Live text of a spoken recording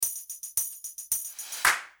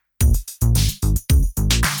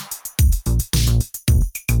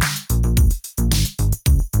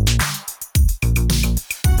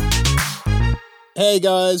Hey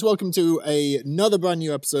guys, welcome to another brand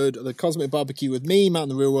new episode of the Cosmic Barbecue with me, Matt in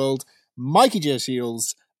the Real World, Mikey J.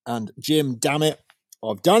 Shields, and Jim Dammit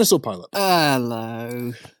of Dinosaur Pilot.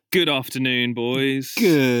 Hello. Good afternoon, boys.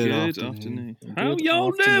 Good afternoon. Good How y'all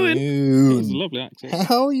afternoon. doing? That was a lovely accent.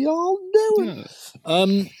 How y'all doing?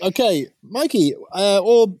 Yeah. Okay, Mikey,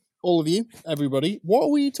 or all of you, everybody, what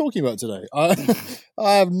are we talking about today? I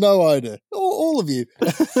have no idea. All of you.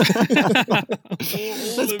 Let's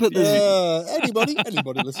put this. Anybody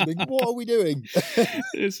listening? What are we doing?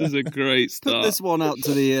 This is a great start. Put this one out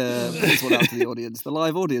to the audience, the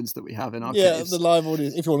live audience that we have in our caves. The live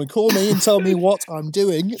audience. If you want to call me and tell me what I'm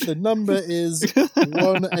doing, the number is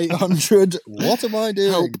 1-800. What am I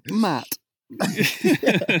doing? Help Matt.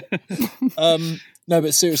 No,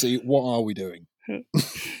 but seriously, what are we doing?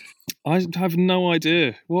 I have no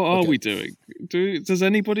idea. What are we doing? Does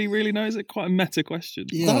anybody really know? Is it quite a meta question?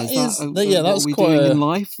 Yeah, that's what we quite doing in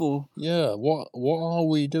life, or what are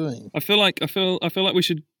we doing? I feel like we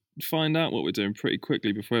should find out what we're doing pretty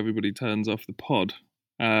quickly before everybody turns off the pod.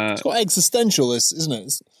 It's quite existential, isn't it?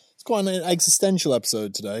 It's quite an existential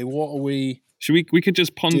episode today. What are we? We could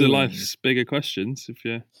just ponder doing? life's bigger questions if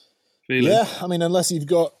you're feeling. Yeah, I mean, unless you've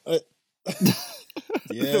got.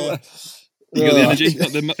 Yeah. You got the energy?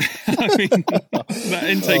 I mean, that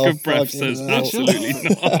intake of breath says absolutely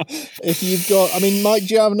not. If you've got, I mean, Mike,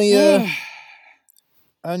 do you have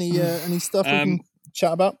any stuff we can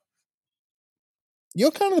chat about?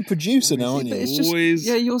 You're kind of the producer now, aren't you? It's just, Always,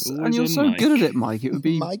 you're so Mike. good at it, Mike. It would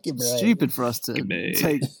be Mikey, stupid for us to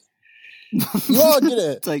take. You are good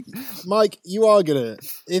at it. Mike, you are good at it.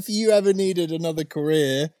 If you ever needed another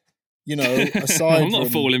career, you know, aside I'm not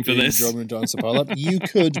from falling for being this. a drummer and Dinosaur Pilot, you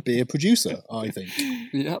could be a producer, I think.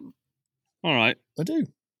 Yep. All right. I do.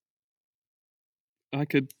 I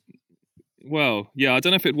could. Well, yeah, I don't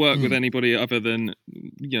know if it'd work with anybody other than,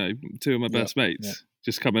 two of my best mates.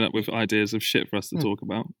 Just coming up with ideas of shit for us to talk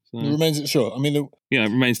about. So, It remains sure. I mean, it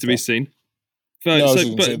remames to be seen.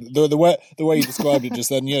 The way you described it just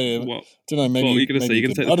then, What? Don't know. Maybe what were you going to say? You're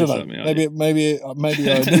going to take the piss at me?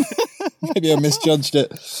 Maybe I misjudged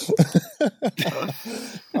it.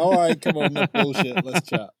 All right, come on, no bullshit. Let's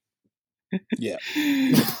chat. Yeah.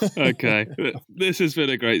 Okay, this has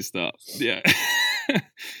been a great start. Yeah.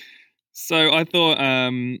 So I thought,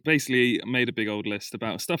 basically, made a big old list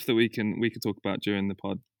about stuff that we could talk about during the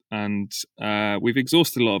pod, and we've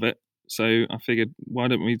exhausted a lot of it. So I figured, why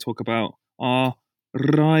don't we talk about our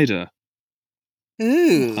rider?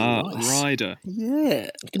 Ooh, nice. Rider. Yeah.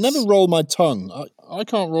 I can never roll my tongue. I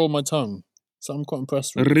can't roll my tongue, so I'm quite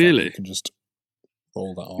impressed with Really? you can just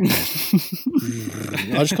roll that on.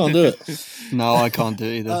 I just can't do it. No, I can't do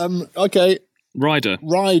it either. Okay. Rider.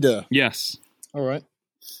 Yes. Yes. All right.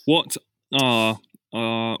 What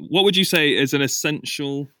would you say is an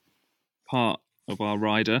essential part of our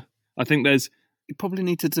rider? I think there's. You probably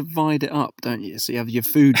need to divide it up, don't you? So you have your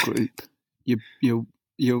food group, your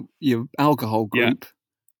alcohol group.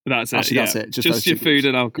 Yeah, that's it. Actually, that's it. Just your food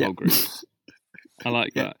and alcohol group. I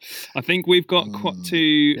like that. I think we've got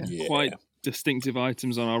two quite distinctive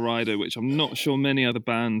items on our rider, which I'm not sure many other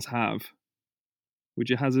bands have.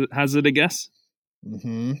 Would you hazard a guess?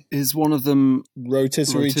 Mm-hmm. Is one of them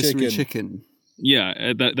rotisserie chicken?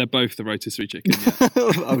 Yeah, they're both the rotisserie chicken.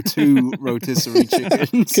 Yeah. Two rotisserie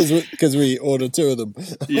chickens. Because we ordered two of them.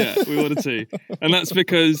 Yeah, we ordered two. And that's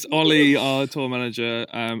because Ollie, our tour manager,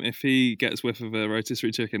 if he gets whiff of a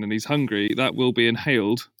rotisserie chicken and he's hungry, that will be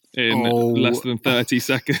inhaled in less than 30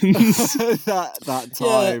 seconds. that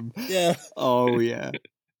time. Yeah. Oh, yeah.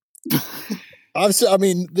 I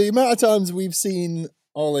mean, the amount of times we've seen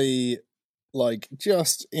Ollie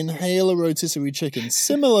just inhale a rotisserie chicken,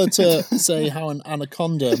 similar to, say, how an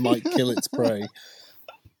anaconda might kill its prey.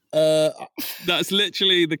 That's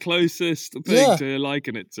literally the closest thing to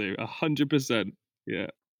liken it to, 100%. Yeah.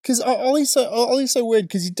 Because Ollie's so weird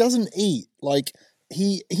because he doesn't eat.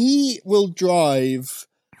 He will drive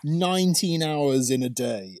 19 hours in a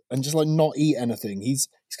day and just not eat anything. He's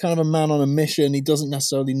kind of a man on a mission. He doesn't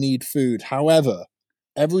necessarily need food. However,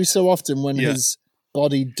 every so often when his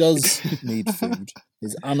body does need food,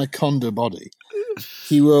 his anaconda body,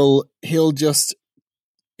 he'll just,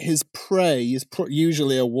 his prey is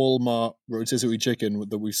usually a Walmart rotisserie chicken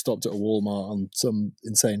that we stopped at a Walmart on some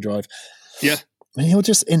insane drive. Yeah. And he'll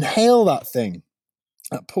just inhale that thing.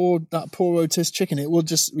 That poor rotisserie chicken. It will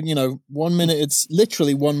just, 1 minute it's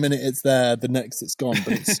there, the next it's gone.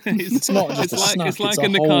 But it's not just a snack. It's like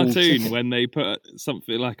in the cartoon when they put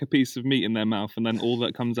something like a piece of meat in their mouth and then all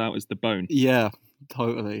that comes out is the bone. Yeah,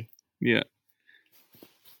 totally. Yeah.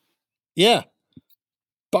 Yeah.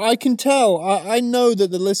 But I can tell. I know that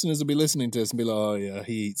the listeners will be listening to this and be like, "Oh yeah,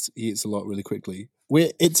 he eats a lot really quickly."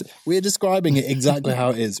 We're describing it exactly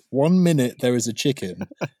how it is. 1 minute there is a chicken,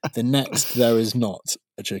 the next there is not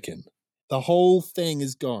a chicken. The whole thing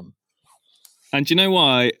is gone. And do you know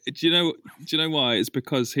why? Do you know why? It's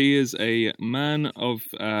because he is a man of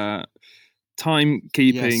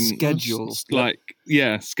timekeeping, schedule.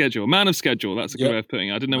 Schedule. Man of schedule. That's a good way of putting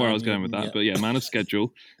it. I didn't know where I was going with that, but man of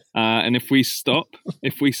schedule. And if we stop,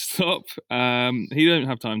 he don't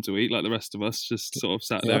have time to eat like the rest of us. Just sort of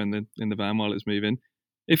sat there in the van while it's moving.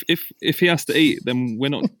 If he has to eat, then we're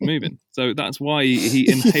not moving. So that's why he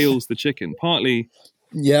inhales the chicken, partly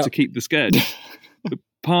to keep the sked, but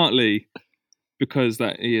partly because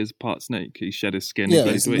that he is part snake. He shed his skin. Yeah,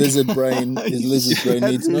 his lizard brain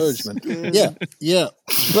needs nourishment. Yeah.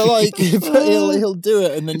 But he'll do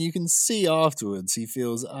it, and then you can see afterwards he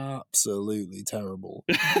feels absolutely terrible.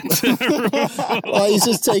 He's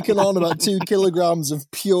just taken on about 2 kilograms of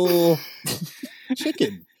pure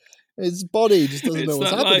chicken. His body just doesn't know what's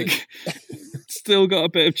happening. Still got a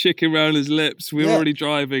bit of chicken around his lips. We're already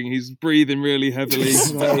driving. He's breathing really heavily.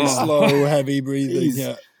 Very slow, heavy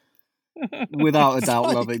breathing. Without a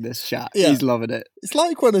doubt, loving this chat. Yeah. He's loving it. It's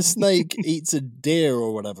like when a snake eats a deer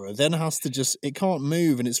or whatever, then has to it can't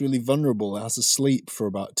move and it's really vulnerable. It has to sleep for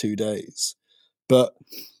about 2 days. But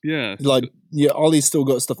Ollie's still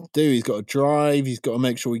got stuff to do. He's got to drive. He's got to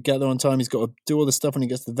make sure we get there on time. He's got to do all this stuff when he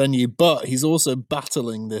gets to the venue. But he's also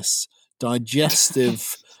battling this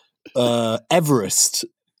digestive Everest,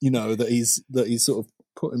 that he's sort of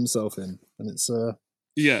put himself in, and it's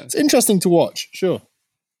interesting to watch. Sure.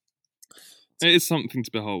 It is something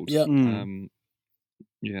to behold.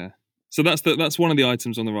 Yeah. So that's one of the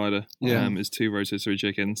items on the rider. Is 2 rotisserie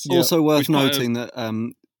chickens. Also worth noting that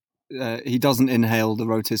he doesn't inhale the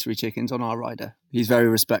rotisserie chickens on our rider. He's very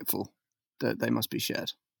respectful that they must be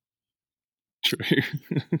shared. True.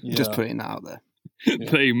 Just putting that out there.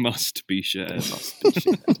 They must be shared.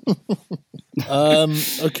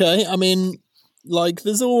 Okay. I mean,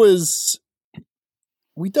 there's always.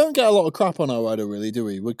 We don't get a lot of crap on our rider, really, do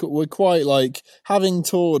we? We're quite having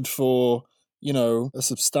toured for a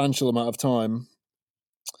substantial amount of time.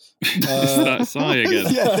 That sigh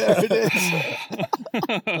again. Yeah, there it is.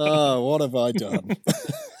 Oh, what have I done?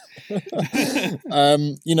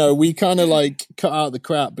 We kind of cut out the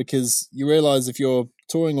crap because you realise if you're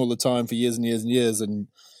touring all the time for years and years and years, and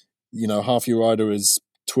half your rider is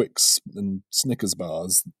Twix and Snickers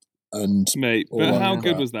bars. And mate, but how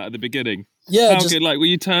good was that at the beginning? Yeah, how good? Will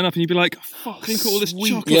you turn up and you'd be like, "Fuck, look at all this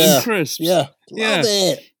chocolate and crisps." Yeah, love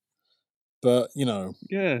it. But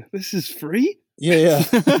this is free. Yeah.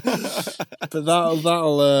 But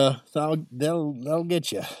that'll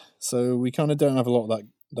get you. So we kind of don't have a lot of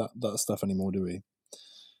that stuff anymore, do we?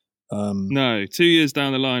 No, 2 years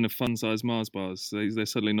down the line of fun-sized Mars bars, they're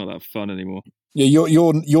suddenly not that fun anymore. Yeah,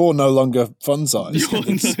 you're no longer fun-sized. You're no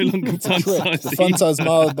longer fun-sized. The fun-sized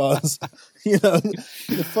Mars bars,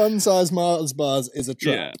 the fun-sized Mars bars is a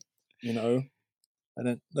trap. Yeah.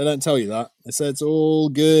 They don't tell you that. They say it's all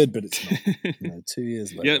good, but it's not. 2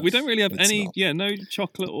 years later. Yeah, we don't really have any. No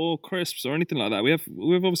chocolate or crisps or anything like that.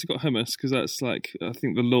 We've obviously got hummus because that's I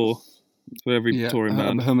think the law. For every touring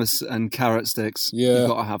band. Hummus and carrot sticks. Yeah. You've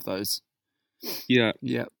got to have those. Yeah.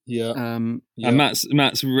 And Matt's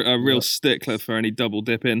a real stickler for any double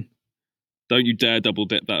dip in. Don't you dare double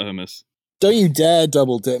dip that hummus. Don't you dare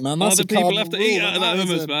double dip, man. That's Other people have to eat out of that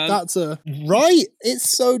hummus, man. That's right. It's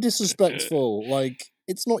so disrespectful.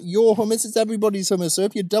 It's not your hummus, it's everybody's hummus. So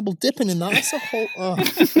if you're double dipping in that, that's a whole. Oh,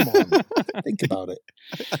 come on. Think about it.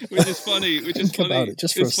 Which is funny. It's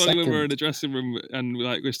funny when we're in a dressing room and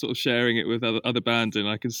we're sort of sharing it with other bands, and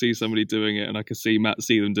I can see somebody doing it, and I can see Matt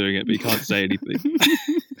see them doing it, but he can't say anything.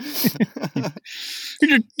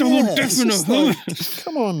 You're double dipping a hummus.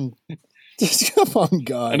 Come on,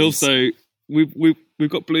 guys. And also, we've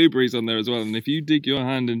got blueberries on there as well, and if you dig your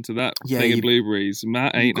hand into that thing of blueberries,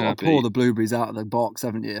 Matt ain't happy. You've got to pour the blueberries out of the box,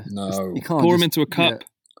 haven't you? No, you can't pour them into a cup.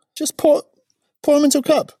 Just pour them into a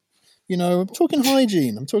cup. I'm talking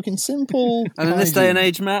hygiene. I'm talking simple. And in this day and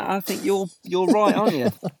age, Matt, I think you're right, aren't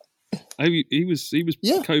you? He was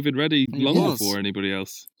COVID ready long before anybody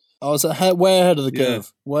else. I was way ahead of the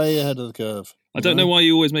curve. Way ahead of the curve. I don't know why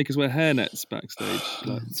you always make us wear hairnets backstage.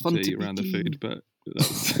 It's fun to eat around the food, but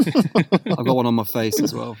that's... I've got one on my face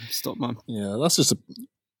as well. Stop, man. Yeah, that's just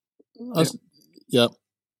that's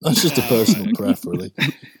just a personal pref, really.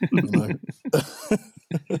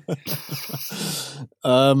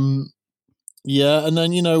 And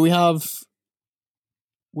then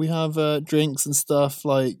we have drinks and stuff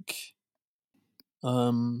like.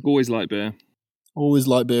 Always like beer. Always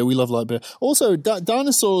light beer. We love light beer. Also,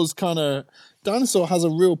 Dinosaur has a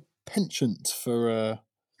real penchant for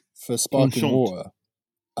sparkling water,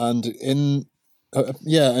 and in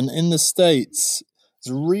the States,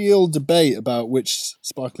 there's a real debate about which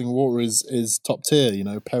sparkling water is top tier. You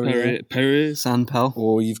know, Perrier, Sanpel,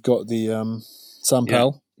 or you've got the Sanpel.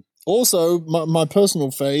 Yeah. Also, my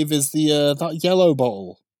personal fave is the that yellow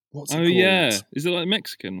bottle. What's it called? Yeah, is it like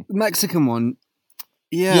Mexican? Mexican one.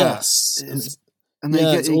 Yeah. Yes. And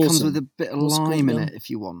then it awesome. comes with a bit of lime in it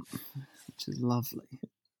if you want, which is lovely.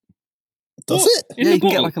 Does it? Yeah, you can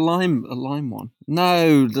get like a lime one.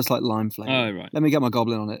 No, just like lime flavour. Oh, right. Let me get my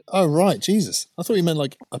goblin on it. Oh, right. Jesus. I thought you meant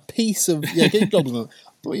like a piece of... Yeah, get your goblin on it.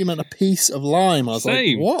 I thought you meant a piece of lime. I was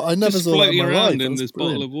like, what? I never saw that in my life. Floating around in this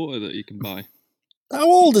bottle of water that you can buy. How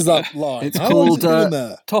old is that lime? It's How called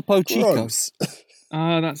Topo Chico.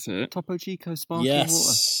 That's it. Topo Chico sparkling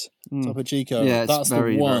water. Topo Chico. Yeah, it's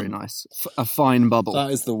very, very nice. A fine bubble. That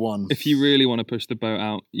is the one. If you really want to push the boat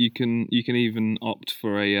out, you can even opt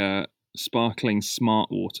for a sparkling smart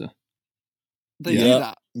water. They do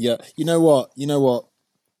that. Yeah. You know what?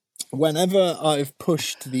 Whenever I've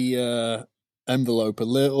pushed the envelope a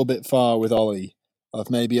little bit far with Ollie, I've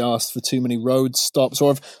maybe asked for too many road stops,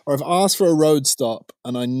 or I've asked for a road stop,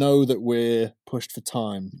 and I know that we're pushed for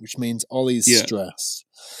time, which means Ollie's stressed.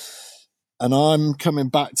 And I'm coming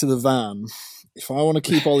back to the van. If I want to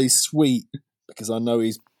keep Ollie sweet, because I know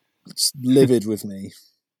he's livid with me,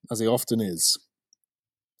 as he often is,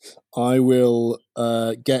 I will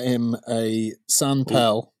get him a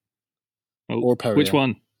Sanpel or Perrier. Which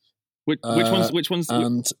one? Which one's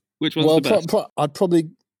the best?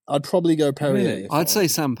 I'd probably go Perrier. Really? I'd say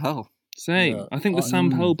Sanpel. Same. Yeah. I think the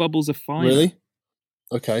Sanpel bubbles are fine. Really?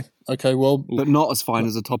 Okay. Well, but not as fine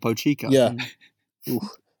as a Topo Chico. Yeah.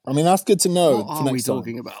 I mean, that's good to know. What for are next we time.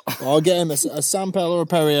 talking about? I'll get him a Sanpel or a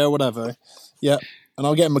Perrier, whatever. Yeah. And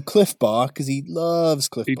I'll get him a Cliff Bar because he loves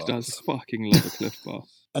Cliff Bars. He does fucking love a Cliff Bar.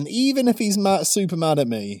 And even if he's super mad at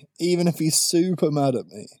me,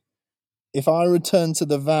 if I return to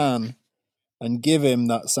the van and give him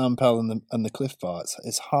that Sanpel and the Cliff Bar,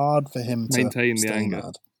 it's hard for him to maintain the stay anger.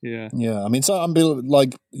 mad. Yeah. I mean, so I'm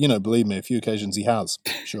like, believe me, a few occasions he has.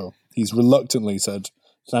 Sure, he's reluctantly said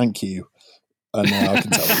thank you, and now I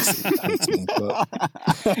can tell he hates me. But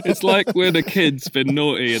it's like when a kid's been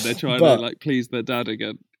naughty and they're trying to like please their dad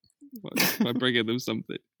again by bringing them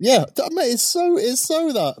something. Yeah, mate, it's so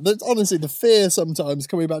that honestly the fear sometimes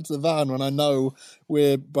coming back to the van when I know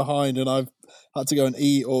we're behind and I've had to go and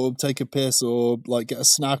eat or take a piss or like get a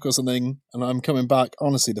snack or something, and I'm coming back.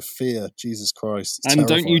 Honestly, the fear, Jesus Christ! And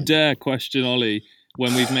terrifying. Don't you dare question Ollie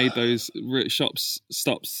when we've made those stops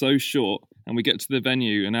so short and we get to the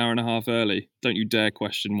venue an hour and a half early. Don't you dare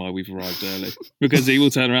question why we've arrived early, because he will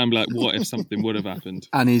turn around and be like, "What if something would have happened?"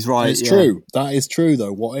 And he's right. It's true. That is true,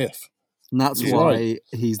 though. What if? And that's why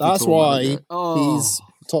he's. That's why he's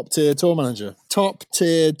top tier tour manager. Top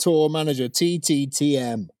tier tour manager.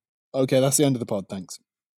 TTTM. Okay, that's the end of the pod. Thanks.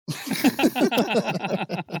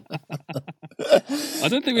 I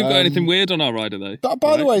don't think we've got anything weird on our rider though. But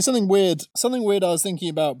by the way, something weird I was thinking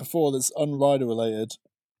about before that's unrider related.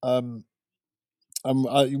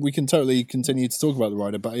 We can totally continue to talk about the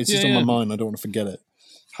rider, but it's just on my mind. I don't want to forget it.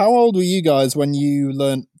 How old were you guys when you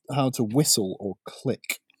learned how to whistle or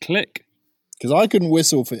click? Click? Because I couldn't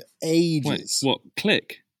whistle for ages. Wait, what?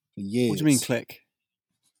 Click? For years. What do you mean click?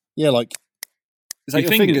 Yeah, like... Is that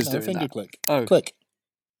your fingers doing finger that? click. Oh. Click.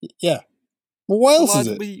 Yeah. Well, what else is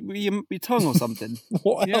it? With your tongue or something?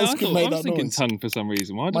 What else could make that noise? I was thinking tongue for some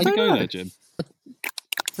reason. Why did you go there, Jim? I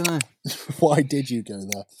don't know. Why did you go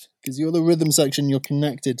there? Because you're the rhythm section, you're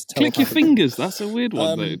connected to Click your fingers. That's a weird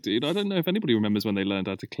one, though, dude. I don't know if anybody remembers when they learned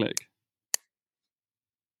how to click.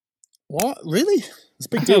 What? Really? It's a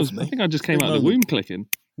big deal for me. I think I just came out of the womb clicking.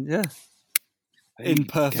 Yeah. In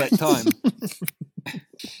perfect time.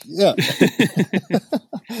 Yeah.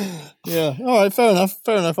 Yeah. All right, fair enough.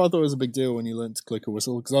 I thought it was a big deal when you learned to click a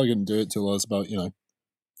whistle, because I didn't do it till I was about,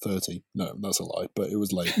 30. No, that's a lie, but it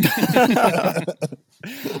was late.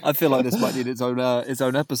 I feel like this might need its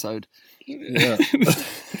own episode. Yeah.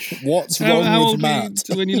 What's wrong with Matt?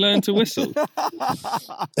 When you learn to whistle?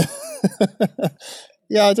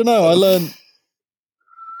 Yeah, I don't know. I learned.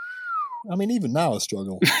 I mean, even now I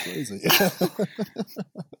struggle. It's crazy.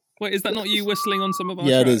 Wait, is that not you whistling on some of our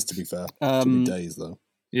tracks? It is, to be fair. To be days, though.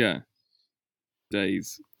 Yeah.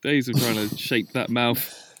 Days of trying to shape that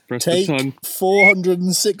mouth. Press Take the tongue.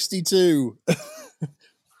 462.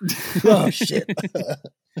 Oh, shit.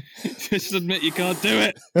 Just admit you can't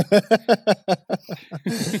do it.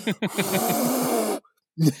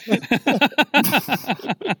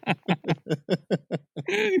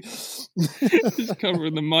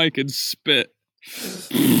 covering the mic in spit.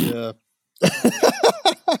 Yeah.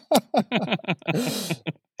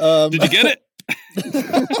 Did you get it?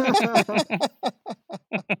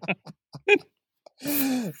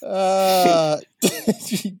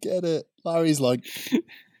 Did you get it? Larry's like,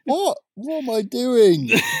 what? What am I doing?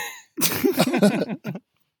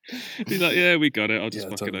 He's like, yeah, we got it. I'll just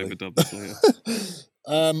fucking overdub this later.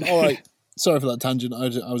 All right. Sorry for that tangent. I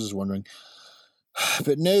was just wondering.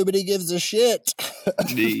 But nobody gives a shit.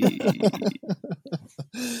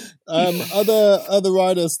 Other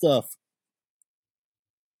rider stuff.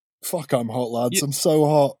 Fuck, I'm hot, lads. Yeah. I'm so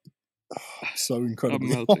hot. So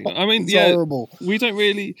incredibly hot. I mean, it's horrible. We don't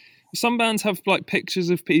really. Some bands have like pictures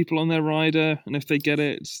of people on their rider, and if they get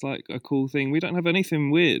it, it's like a cool thing. We don't have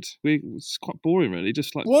anything weird. It's quite boring, really.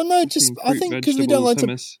 Just like I think because we don't like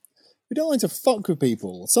to fuck with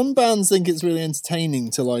people. Some bands think it's really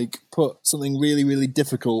entertaining to like put something really, really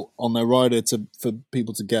difficult on their rider for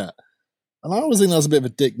people to get, and I always think that's a bit of a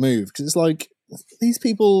dick move because it's like these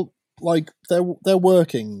people like they're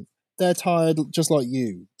working, they're tired just like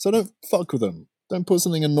you, so don't fuck with them. Don't put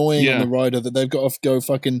something annoying on the rider that they've got to go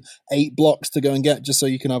fucking 8 blocks to go and get just so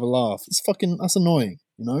you can have a laugh. That's annoying,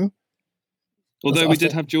 you know? Although we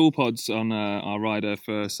did have dual pods on our rider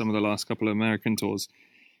for some of the last couple of American tours.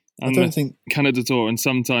 And I don't think Canada tour, and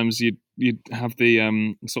sometimes you'd have the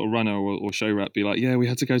sort of runner or show rep be like, yeah, we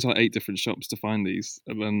had to go to like 8 different shops to find these,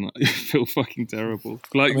 and then you feel fucking terrible.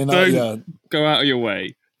 Like, don't go out of your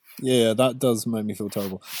way. Yeah, that does make me feel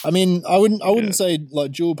terrible. I mean, I wouldn't say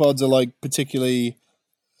like dual pods are like particularly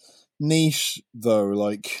niche though.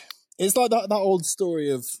 Like it's like that old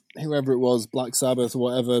story of whoever it was, Black Sabbath or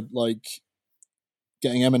whatever, like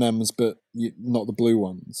getting M&Ms but not the blue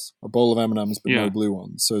ones, a bowl of M&Ms but no blue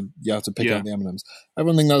ones. So you have to pick out the M&Ms.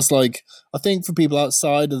 Everyone thinks that's like, I think for people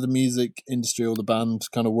outside of the music industry or the band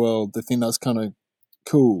kind of world, they think that's kind of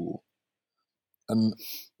cool. And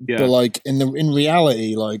but like in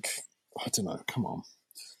reality, like I don't know, come on,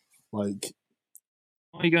 like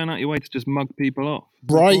why are you going out your way to just mug people off?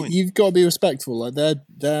 Right, you've got to be respectful. Like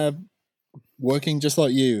they're working just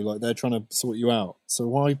like you. Like they're trying to sort you out. So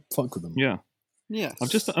why fuck with them? Yeah. I've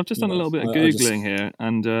just done a little bit of googling here,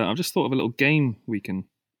 and I've just thought of a little game we can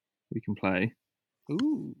play.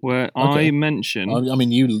 Ooh. Where I mention. I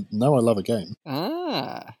mean, you know, I love a game.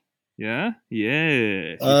 Yeah.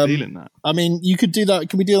 Feeling that. I mean, you could do that.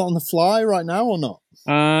 Can we do that on the fly right now or not?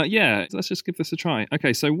 Yeah. Let's just give this a try.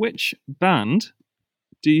 Okay, so which band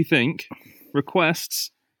do you think requests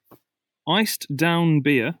iced down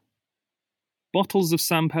beer, bottles of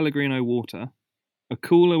San Pellegrino water, a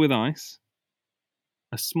cooler with ice,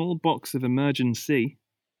 a small box of Emergency,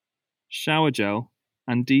 shower gel,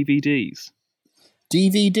 and DVDs?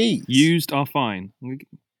 DVDs? Used are fine.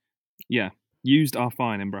 Yeah. Used are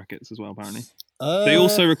fine in brackets as well, apparently. They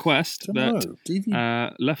also request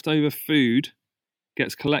that leftover food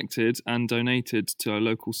gets collected and donated to a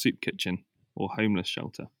local soup kitchen or homeless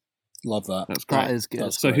shelter. Love that. That's great. That is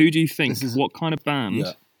good. So who do you think, what kind of band?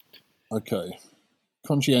 Yeah. Okay.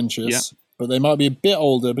 Conscientious, but they might be a bit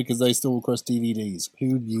older because they still request DVDs.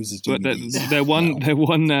 Who uses DVDs? But their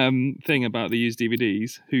one thing about the used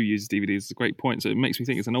DVDs, who uses DVDs, is a great point. So it makes me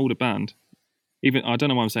think it's an older band. Even I don't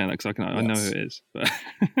know why I'm saying that because I know who it is. But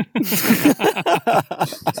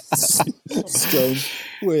strange,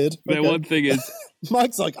 weird. Their one thing is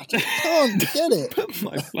Mike's like, I just can't get it. Put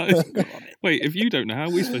my phone on it. Wait, if you don't know, how are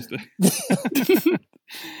we supposed to?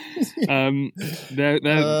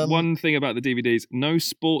 Their one thing about the DVDs: no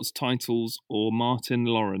sports titles or Martin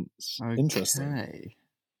Lawrence. Okay. Interesting.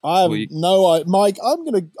 Mike, I'm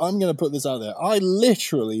gonna put this out there. I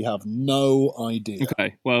literally have no idea.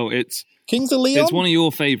 Okay, well, it's Kings of Leon. It's one of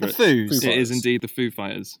your favourites. It is indeed the Foo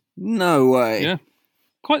Fighters. No way. Yeah.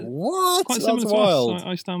 Quite similar to wild. us.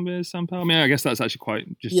 Ice Down Beers, Sam Powell. I mean, I guess that's actually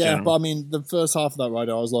quite just general. But I mean, the first half of that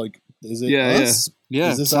rider, I was like, is it us?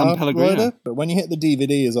 Yeah, is this Sam our Pellegrino. rider? But when you hit the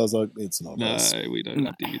DVDs, I was like, it's not us. No, we don't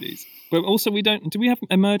have DVDs. But also, we don't. Do we have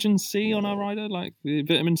Emergency on our rider, like the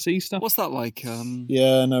vitamin C stuff? What's that like?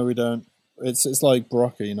 Yeah, no, we don't. It's like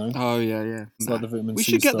Barocca, you know. Oh yeah. It's like the vitamin we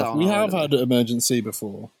C should get stuff. that on We our have rider. had Emergency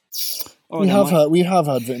before. Oh, we have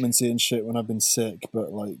had vitamin C and shit when I've been sick,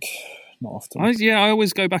 but like not often. I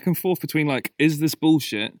always go back and forth between like, is this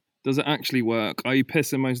bullshit? Does it actually work? Are you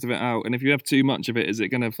pissing most of it out? And if you have too much of it, is it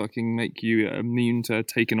going to fucking make you immune to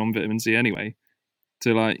taking on vitamin C anyway?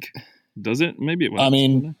 To like, does it? Maybe it works. I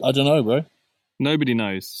mean, I don't know, bro. Nobody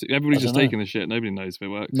knows. Everybody's just taking the shit. Nobody knows if it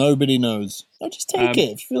works. Nobody knows. No, just take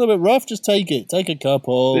it. If you feel a bit rough, just take it. Take a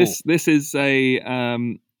couple. This is a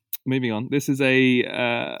moving on. This is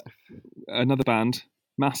a another band,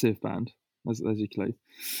 massive band, as you clue.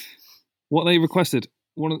 What they requested,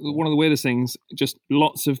 one of the weirdest things, just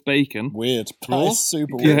lots of bacon. Weird. That is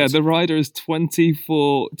super weird. Yeah, the rider is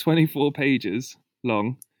 24 pages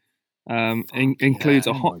long. Includes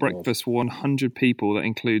a hot breakfast for 100 people that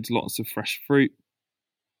includes lots of fresh fruit,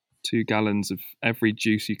 2 gallons of every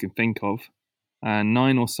juice you can think of, and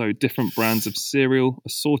 9 or so different brands of cereal,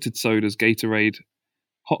 assorted sodas, Gatorade,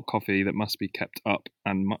 hot coffee that must be kept up,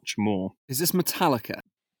 and much more. Is this Metallica?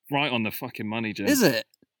 Right on the fucking money, Jim. Is it?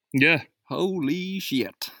 Yeah. Holy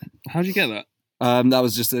shit! How'd you get that? That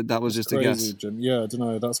was just a guess. Jim. Yeah, I don't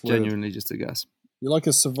know. That's weird. Genuinely just a guess. You're like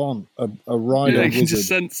a savant, a rider Yeah, you wizard. can just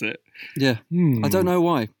sense it. Yeah. I don't know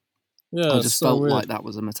why. Yeah, I just felt weird. like that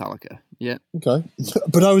was a Metallica. Yeah. Okay.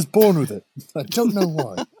 But I was born with it. I don't know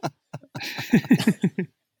why.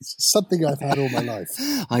 It's something I've had all my life.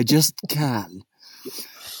 I just can.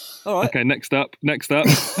 All right. Okay, next up.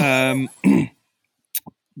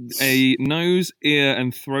 A nose, ear,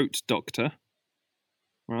 and throat doctor.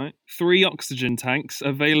 Right. 3 oxygen tanks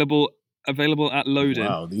available at loading.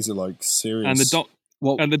 Wow, these are like serious. And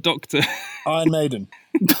the doctor. Iron Maiden.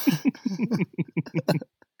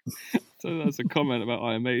 So that's a comment about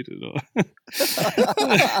Iron Maiden.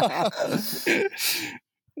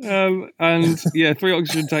 And 3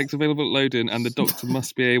 oxygen tanks available at loading, and the doctor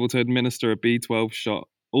must be able to administer a B12 shot.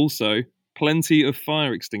 Also, plenty of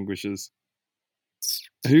fire extinguishers.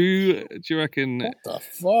 Who do you reckon? What the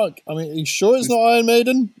fuck? I mean, are you sure it's not Iron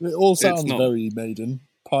Maiden? It all sounds very Maiden.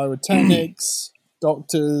 Pyrotechnics,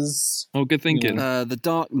 doctors. Oh, good thinking. The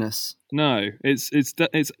Darkness. No, it's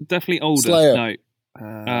definitely older. Slayer. No.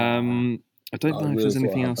 I don't know if there's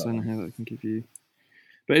anything else in here that I can give you.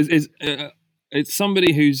 But it's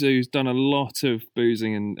somebody who's done a lot of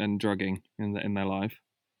boozing and drugging in their life.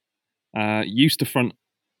 Used to front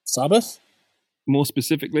Sabbath? More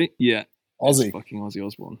specifically, yeah. Ozzy. It's fucking Ozzy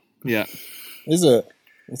Osbourne. Yeah. Is it?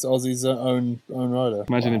 It's Ozzy's own rider.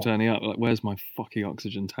 Imagine him turning up like, where's my fucking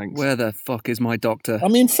oxygen tanks? Where the fuck is my doctor? I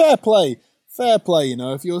mean, fair play. Fair play, you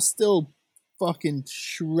know, if you're still fucking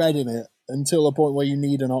shredding it until the point where you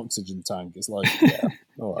need an oxygen tank, it's like, yeah,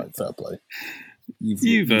 all right, fair play.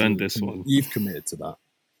 You've earned this one. You've committed to that.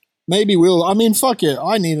 Maybe we'll, I mean, fuck it.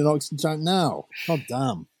 I need an oxygen tank now. God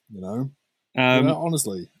damn, you know?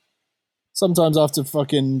 Honestly. Sometimes after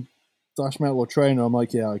fucking thrash metal or trainer, I'm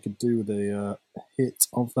like, yeah, I could do with a hit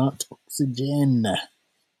of that oxygen.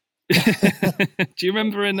 Do you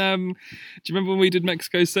remember when we did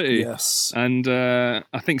Mexico City? Yes. And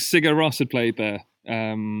I think Sigur Rós had played there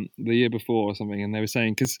the year before or something, and they were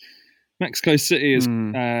saying, because Mexico City is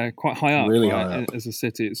quite high up, really right, high up. As a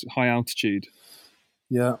city. It's high altitude.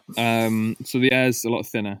 Yeah. So the air's a lot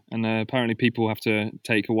thinner, and apparently people have to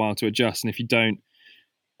take a while to adjust, and if you don't,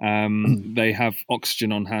 they have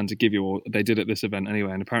oxygen on hand to give you, or they did at this event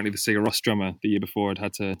anyway, and apparently the Sigur Rós drummer the year before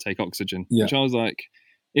had to take oxygen, which I was like,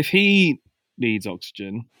 if he needs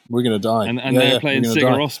oxygen, we're going to die. And they're playing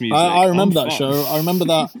Sigur Rós music. I remember that show. I remember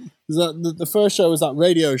that. The first show was that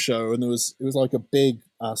radio show, and it was like a big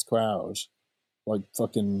ass crowd, like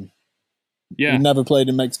fucking. Yeah, we never played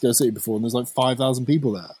in Mexico City before, and there's like 5,000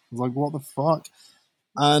 people there. I was like, what the fuck?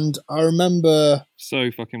 And I remember,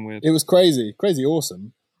 so fucking weird. It was crazy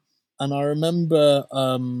awesome. And I remember,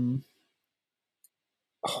 I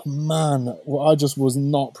just was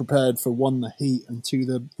not prepared for, one, the heat, and two,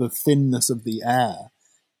 the thinness of the air.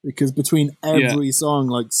 Because between every song,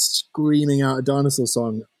 like screaming out a dinosaur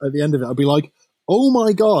song, at the end of it, I'd be like, oh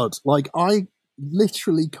my God, like I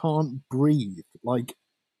literally can't breathe. Like,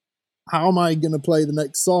 how am I going to play the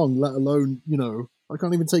next song, let alone, you know, I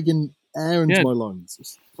can't even take in air into my lungs.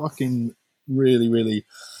 It's fucking really, really,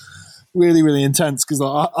 really, really intense, because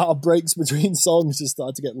our breaks between songs just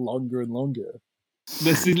started to get longer and longer.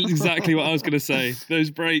 This is exactly what I was going to say. Those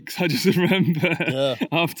breaks, I just remember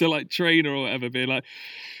after like trainer or whatever being like,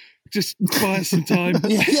 just buy us some time.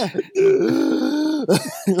 Yeah,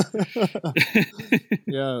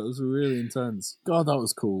 it was really intense. God, that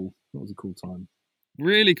was cool. That was a cool time.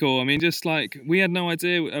 Really cool. I mean, just like we had no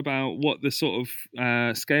idea about what the sort of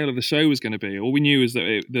scale of the show was going to be. All we knew was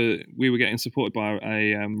that we were getting supported by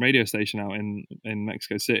a radio station out in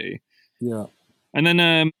Mexico City. Yeah. And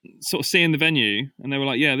then sort of seeing the venue, and they were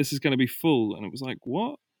like, "Yeah, this is going to be full," and it was like,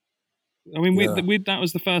 "What?" I mean, we that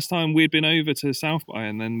was the first time we'd been over to South by,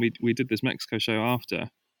 and then we did this Mexico show after.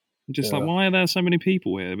 Just like, why are there so many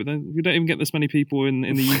people here? But then we don't even get this many people in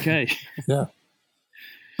the UK. Yeah.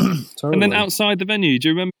 Totally. And then outside the venue, do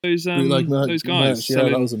you remember those those guys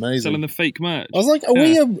that was amazing. selling the fake merch? I was like, are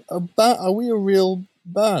we a real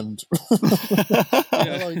band?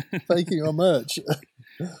 Like faking our merch.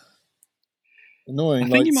 Annoying. I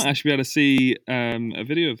think you might actually be able to see a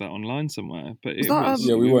video of that online somewhere. But Was that,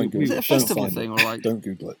 yeah, we won't Google it. Is it a festival thing or like? Don't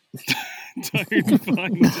Google it. Don't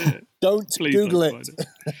find it. Don't Please Google don't find it.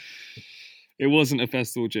 It wasn't a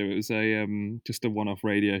festival, Jim. It was a just a one-off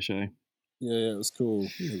radio show. Yeah, it was cool.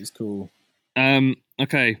 It was cool.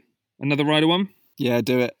 Okay, another rider one. Yeah,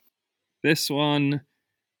 do it. This one's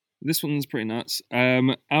pretty nuts.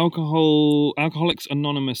 Alcoholics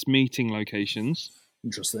Anonymous meeting locations.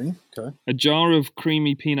 Interesting. Okay. A jar of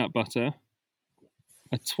creamy peanut butter.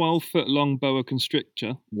 A 12-foot long boa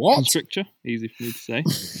constrictor. What? Constrictor, easy for me to say.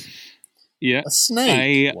 Yeah. A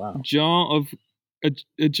snake. A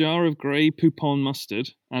jar of grey poupon mustard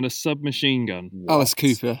and a submachine gun. What? Alice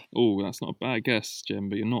Cooper. Oh, that's not a bad guess, Jim,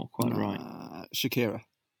 but you're not quite right. Shakira.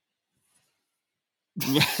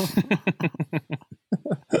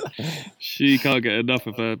 She can't get enough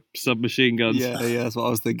of her submachine guns. Yeah, that's what I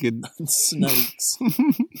was thinking. Snakes. and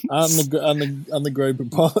the grey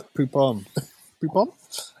poupon. Poupon?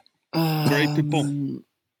 Grey poupon.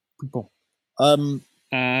 Poupon.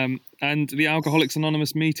 And the Alcoholics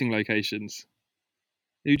Anonymous meeting locations.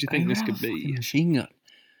 Who do you think this could be? Machine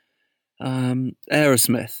gun.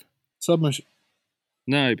 Aerosmith. Submachine.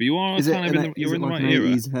 No, but you are you're in the right era.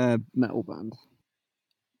 80s hair metal band.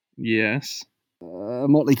 Yes.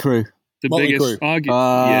 Motley Crue. The Motley biggest Crue.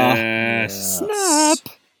 argument. Yes.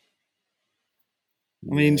 Snap.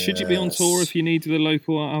 I mean, should you be on tour if you need the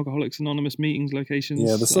local Alcoholics Anonymous meetings locations?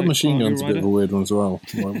 Yeah, the submachine like, gun's a bit of a weird one as well.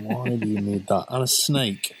 Like, why do you need that? And a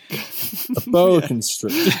snake. A boa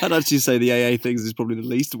constrictor. I'd actually say the AA things is probably the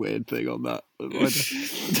least weird thing on that.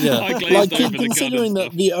 Yeah, I glazed like over the gun considering and that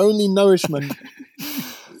stuff. the only nourishment.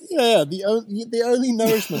 Yeah, the only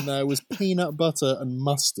nourishment there was peanut butter and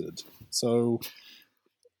mustard. So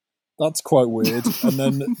that's quite weird. And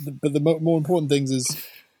then, but the more important things is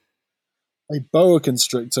a boa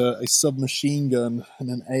constrictor, a submachine gun, and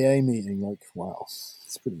an AA meeting. Like, wow,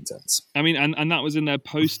 it's pretty intense. I mean, and that was in their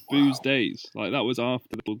post-booze days. Like, that was after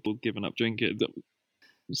they'd given up drinking. So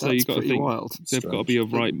That's you've got to think wild. they've got to be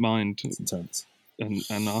of right mind It's intense. and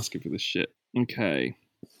asking for this shit. Okay.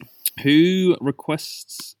 Who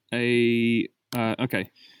requests a... okay,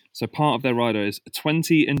 so part of their rider is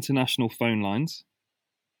 20 international phone lines.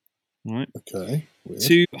 All right. Okay. Weird.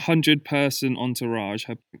 200-person entourage.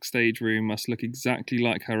 Her backstage room must look exactly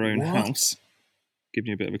like her own house. Giving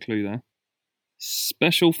you a bit of a clue there.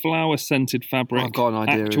 Special flower-scented fabric. I've got an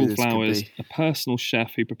idea actual who this could flowers. be. A personal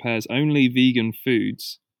chef who prepares only vegan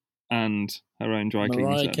foods, and her own dry cleaning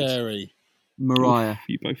Mariah service. Carey. Mariah. Oof,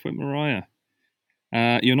 you both went Mariah.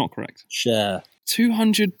 You're not correct. Cher.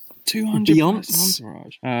 200 Beyonce?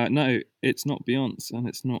 entourage. No, it's not Beyonce, and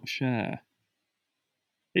it's not Cher.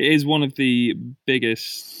 It is one of the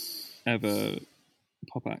biggest ever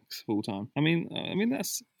pop acts of all time. I mean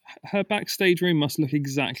that's her backstage room must look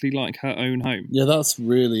exactly like her own home. Yeah, that's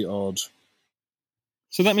really odd.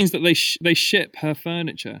 So that means that they ship her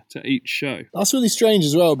furniture to each show. That's really strange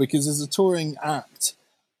as well, because as a touring act,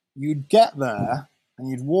 you'd get there and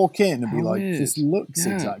you'd walk in and be How like, weird. this looks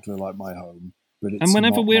Yeah. exactly like my home. But it's And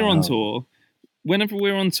whenever not we're my on home.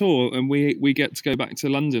 tour, and we get to go back to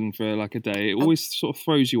London for like a day, it always sort of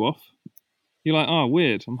throws you off. You're like, oh,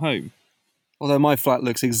 weird, I'm home. Although my flat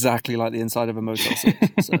looks exactly like the inside of a Motel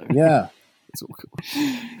 6. So Yeah. it's all cool.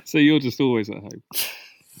 So you're just always at home.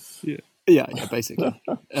 Yeah, basically.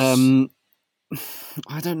 I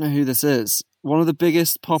don't know who this is. One of the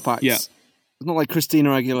biggest pop acts. Yeah. It's not like Christina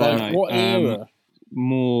Aguilera. Like, what era?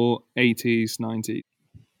 More 80s, 90s.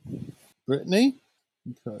 Britney?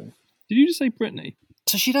 Okay. Did you just say Britney?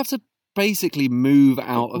 So she'd have to basically move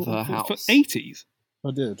out of her For house. 80s?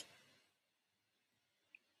 I did.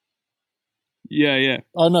 Yeah.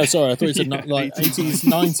 Oh, no, sorry. I thought you said Yeah, like 80s,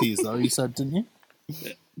 90s, though. You said, didn't you?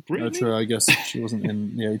 Britney? No, true. I guess she wasn't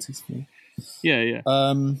in the 80s. Yeah.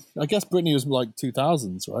 I guess Britney was like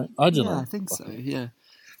 2000s, right? I don't know. I think so, yeah.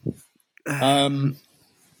 Oh,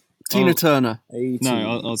 Tina Turner. 80s.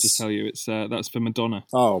 No, I'll just tell you, it's that's for Madonna.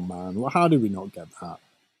 Oh, man. Well, how did we not get that?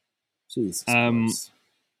 Jesus Christ.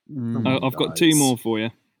 Come on, I've got guys. two more for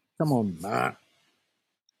you. Come on, Matt.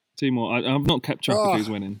 Two more. I've not kept track of who's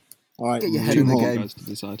winning. All right, Get your head two in the more. game. Guys to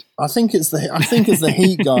decide. I think it's the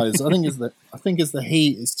heat, guys. I think it's the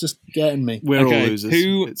heat. It's just getting me. We're Okay, all losers.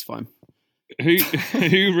 who- It's fine.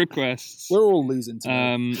 Who requests We're all losing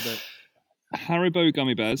today. Haribo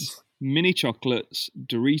gummy bears, mini chocolates,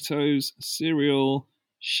 Doritos, cereal,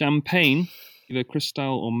 champagne, either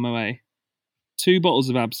Cristal or Moet, 2 bottles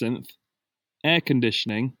of absinthe, air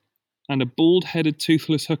conditioning, and a bald-headed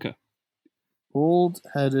toothless hooker.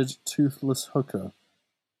 Bald-headed toothless hooker.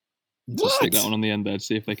 Just stick that one on the end there to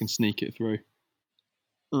see if they can sneak it through.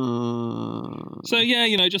 So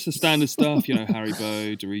yeah, just the standard stuff.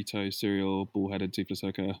 Haribo, Doritos, cereal, bullheaded toothless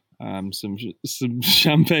hooker, some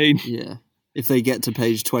champagne. Yeah. If they get to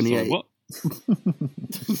page 28. Sorry, what?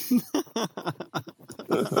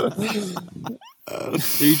 Who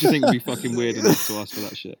do you think would be fucking weird enough to ask for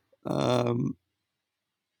that shit? A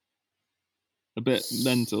bit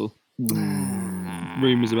mental.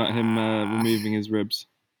 Rumours about him removing his ribs.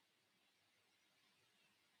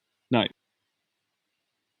 No.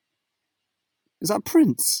 Is that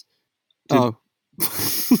Prince? Oh.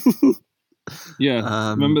 Yeah.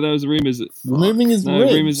 Remember there was rumours removing his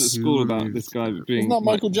ribs? Rumours at school about this guy being not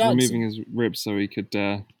Michael Jackson removing his ribs so he could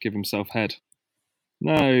give himself head.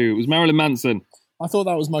 No, it was Marilyn Manson. I thought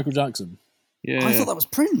that was Michael Jackson. Yeah. I thought that was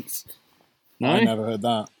Prince. No? I never heard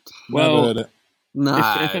that. Well, never heard it. No.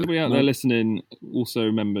 If anybody out there listening also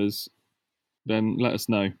remembers, then let us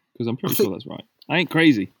know, because I'm pretty sure that's right. I ain't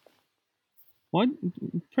crazy. Why?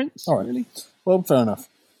 Prince? All right. Really? Well, fair enough.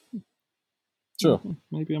 Sure.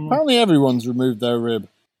 Maybe I'm wrong. Apparently everyone's removed their rib.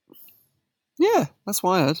 Yeah, that's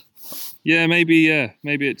why I heard. Yeah, maybe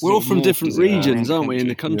it's... We're all from different regions, aren't we, in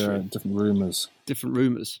the country? Yeah, different rumours. Different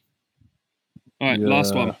rumours. All right, Yeah.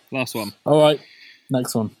 last one. All right,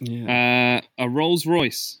 next one. Yeah. A Rolls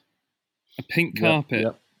Royce, a pink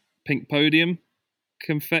carpet, pink podium,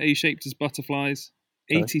 confetti shaped as butterflies,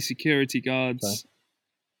 80 security guards,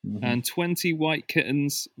 and 20 white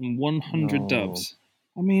kittens and 100 doves.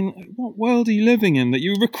 I mean, what world are you living in that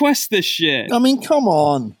you request this shit? I mean, come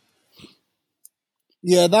on.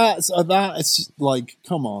 Yeah, that is like,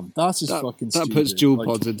 come on. That's just fucking stupid. That puts dual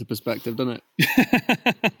pods into perspective, doesn't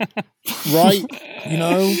it? Right?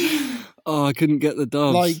 Oh, I couldn't get the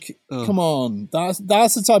doves. Come on. That's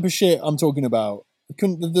the type of shit I'm talking about.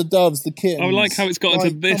 The doves, the kittens. I like how it's got to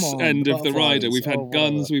this end of the rider. We've had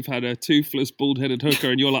guns, we've had a toothless, bald-headed hooker,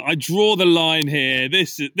 and you're like, I draw the line here.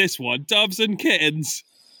 This one, doves and kittens.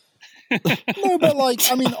 No, but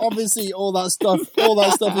obviously all that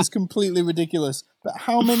stuff is completely ridiculous. But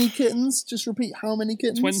how many kittens? Just repeat, how many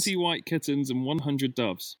kittens? 20 white kittens and 100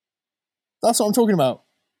 doves. That's what I'm talking about.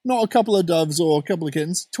 Not a couple of doves or a couple of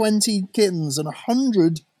kittens. 20 kittens and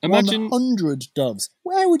 100 doves.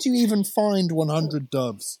 Where would you even find 100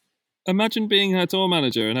 doves? Imagine being her tour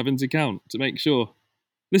manager and having to count to make sure.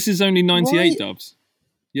 This is only 98 doves.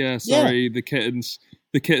 Yeah, sorry, the kittens.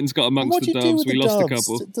 The kittens got amongst the doves. We lost a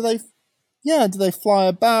couple. Do they fly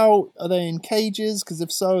about? Are they in cages? Because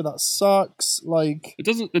if so, that sucks. It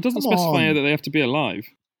doesn't specify that they have to be alive.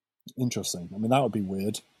 Interesting. I mean, that would be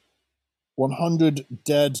weird. 100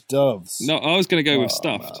 dead doves. No, I was going to go with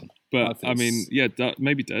stuffed, but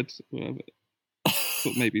maybe dead.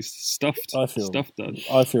 But maybe stuffed. Stuffed dead.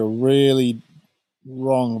 I feel really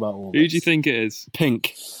wrong about all this. Who do you think it is?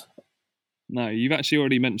 Pink. No, you've actually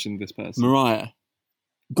already mentioned this person. Mariah.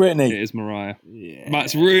 Brittany. It is Mariah. Yeah.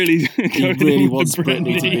 Matt's really... He really wants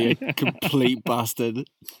Brittany to be a complete bastard.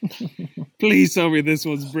 Please tell me this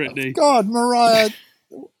one's Brittany. God, Mariah...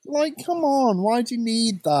 come on, why do you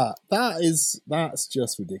need that? That's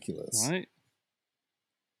just ridiculous. Right?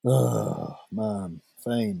 Oh, man.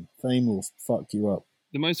 Fame will fuck you up.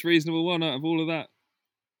 The most reasonable one out of all of that.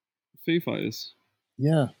 Foo Fighters.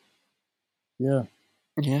 Yeah. Yeah.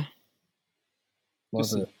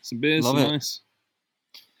 Love it. Some beers, nice.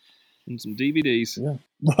 And some DVDs. Yeah.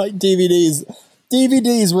 Right, DVDs.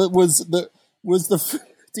 DVDs was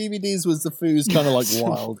the Foo's kind of like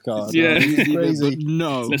wild card. Yeah. Right? Crazy. But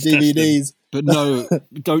no. DVDs. But no,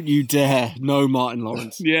 don't you dare. No Martin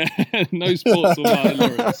Lawrence. Yeah, no sports or Martin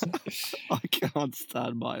Lawrence. I can't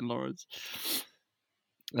stand Martin Lawrence.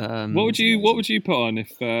 What would you put on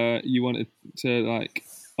if you wanted to,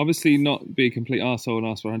 obviously not be a complete arsehole and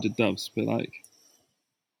ask for 100 doves, but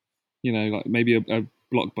maybe a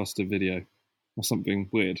blockbuster video or something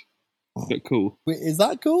weird but cool. Wait, is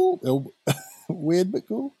that cool? Weird but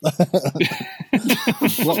cool?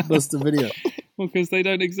 Blockbuster video. Well, because they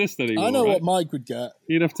don't exist anymore. I know what Mike would get.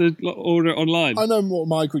 You'd have to order it online. I know what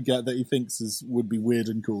Mike would get that he thinks would be weird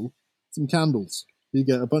and cool. Some candles. You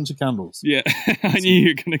get a bunch of candles. Yeah, I knew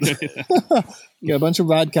you were going to go there. Get a bunch of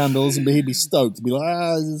rad candles and he'd be stoked. He'd be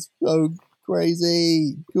like, this is so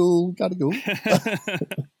crazy. Cool, kind of cool.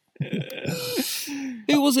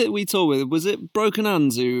 Who was it we toured with? Was it Broken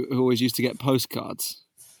Hands who always used to get postcards?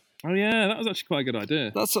 Oh yeah, that was actually quite a good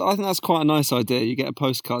idea. I think that's quite a nice idea. You get a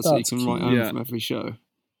postcard so you can write home from every show.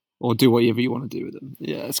 Or do whatever you want to do with them.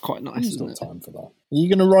 Yeah, it's quite nice, isn't it? Time for that. Are you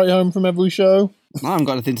going to write home from every show? No, I haven't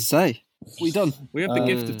got anything to say. We done. We have the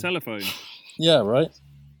gift of telephone. Yeah, right?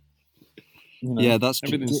 Yeah, that's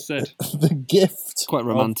true. Everything's said. The gift quite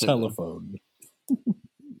romantic, of telephone.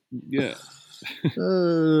 Yeah.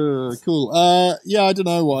 Cool. Yeah, I don't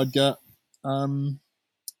know what I'd get.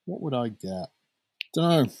 What would I get?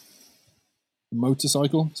 Don't know. A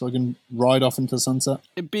motorcycle, so I can ride off into the sunset.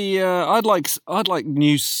 It'd be. I'd like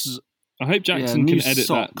new. I hope Jackson new can edit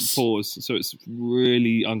socks. that pause so it's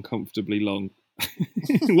really uncomfortably long.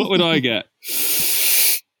 What would I get?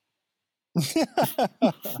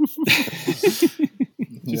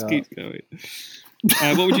 Just keeps going.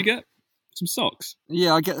 What would you get? Some socks.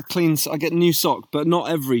 Yeah, I get new sock, but not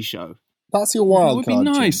every show. That's your wild That would card,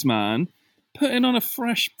 be nice, Jim. man. Putting on a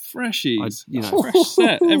freshies, fresh Ooh,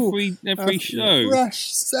 set every show.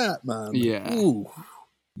 Fresh set, man. Yeah. Ooh.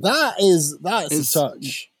 That's a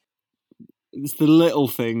touch. It's the little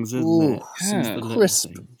things, isn't Ooh, it? some It's the little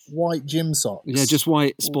crisp things. white gym socks. Yeah, just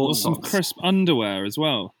white sports Some socks. crisp underwear as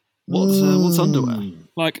well. What's underwear?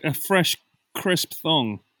 Like a fresh, crisp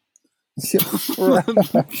thong.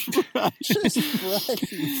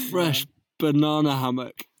 Fresh banana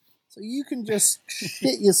hammock. So you can just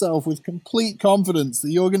shit yourself with complete confidence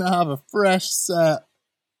that you're going to have a fresh set.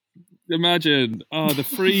 Imagine, the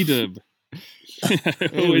freedom.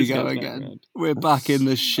 Here we go again. We're back in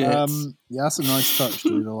the shit. Yeah, that's a nice touch,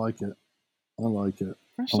 dude. I like it.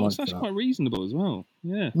 Fresh socks, that's quite reasonable as well.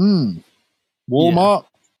 Yeah. Walmart.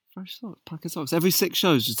 Fresh socks, pack of socks. Every 6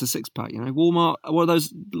 shows, just a 6-pack. Walmart. One of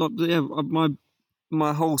those. Yeah,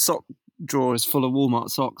 my whole sock drawer is full of Walmart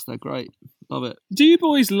socks. They're great. Love it. Do you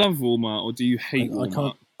boys love Walmart or do you hate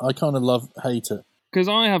Walmart? I kind of hate it. Because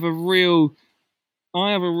I have a real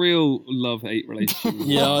love-hate relationship with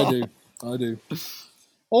Yeah, I do.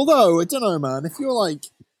 Although, I don't know, man, if you're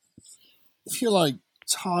like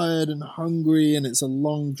tired and hungry and it's a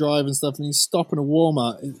long drive and stuff and you stop in a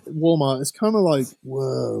Walmart, it's kind of like,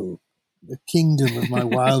 whoa, the kingdom of my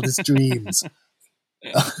wildest dreams.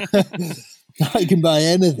 I can buy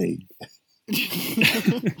anything.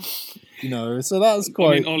 So that's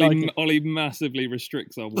quite... Ollie massively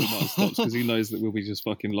restricts our Walmart stops because he knows that we'll be just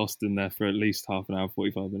fucking lost in there for at least half an hour,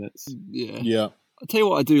 45 minutes. Yeah. I'll tell you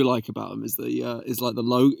what I do like about them is like the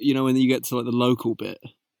low, when you get to like the local bit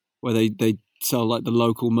where they sell like the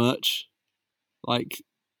local merch, like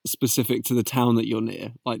specific to the town that you're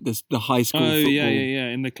near, like the high school football. Yeah,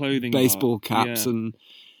 in the clothing baseball part. caps and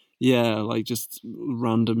like just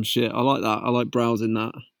random shit. I like that. I like browsing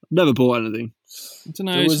that. I've never bought anything. I don't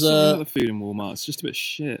know. It's just something about the food in Walmart. It's just a bit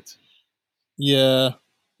shit. Yeah,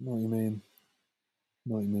 I know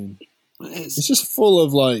what you mean. It's just full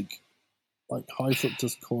of like high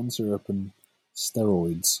fructose corn syrup and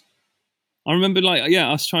steroids. I remember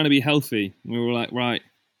us trying to be healthy. We were like, right,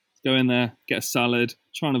 let's go in there, get a salad,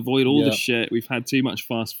 try and avoid all the shit. We've had too much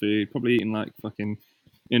fast food, probably eating like fucking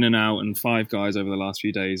In-N-Out and Five Guys over the last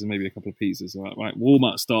few days and maybe a couple of pizzas. So right,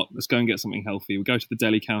 Walmart stop, let's go and get something healthy. We'll go to the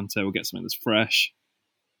deli counter, we'll get something that's fresh.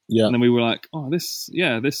 Yeah. And then we were like, this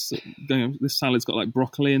salad's got like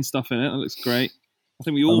broccoli and stuff in it. That looks great. I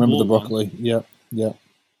think we all remember bought the broccoli. One. Yeah.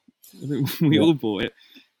 I think we all bought it.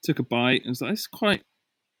 Took a bite and was like, it's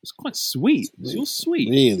quite sweet. It's all sweet.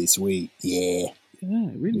 Really sweet. Yeah. Yeah,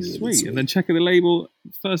 really sweet. And then checking the label,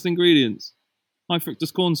 first ingredients, high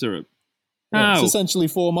fructose corn syrup. Yeah, it's essentially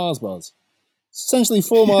 4 Mars bars. It's essentially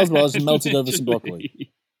 4 Mars bars and melted over some broccoli.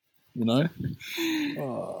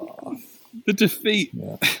 Oh. The defeat.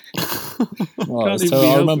 Yeah.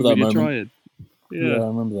 I remember that moment. Yeah, I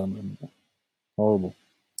remember that moment. Horrible.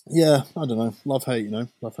 Yeah, I don't know. Love hate,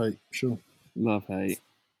 Love hate, sure. Love hate.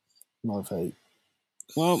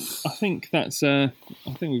 Well, I think that's. I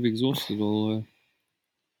think we've exhausted all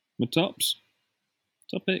my topics.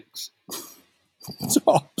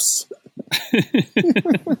 Tops.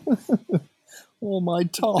 All my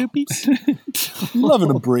tops. You love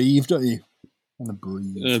a breathe, don't you? And a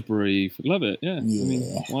breathe. Breathe. Love it, yeah. I mean,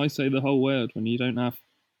 why say the whole word when you don't have...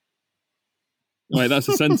 Wait, that's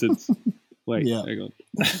a sentence. Wait, hang on.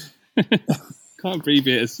 Can't breathe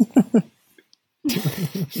it.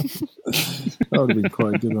 That would have been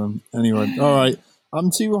quite a good one. Anyway, all right. I'm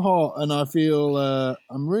too hot and I feel...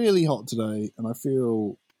 I'm really hot today and I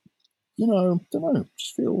feel... don't know.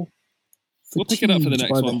 Just feel... We'll pick it up for the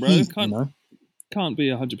next one, bro. Heat, Can't be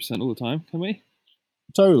 100% all the time, can we?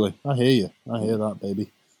 Totally. I hear you. I hear that,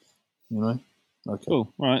 baby. Okay.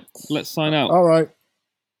 Cool. All right. Let's sign out. All right.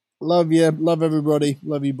 Love you. Love everybody.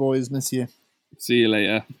 Love you, boys. Miss you. See you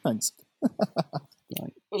later. Thanks.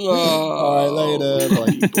 Bye. All right. Later.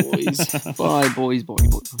 Bye, boys. Bye,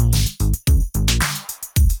 boys.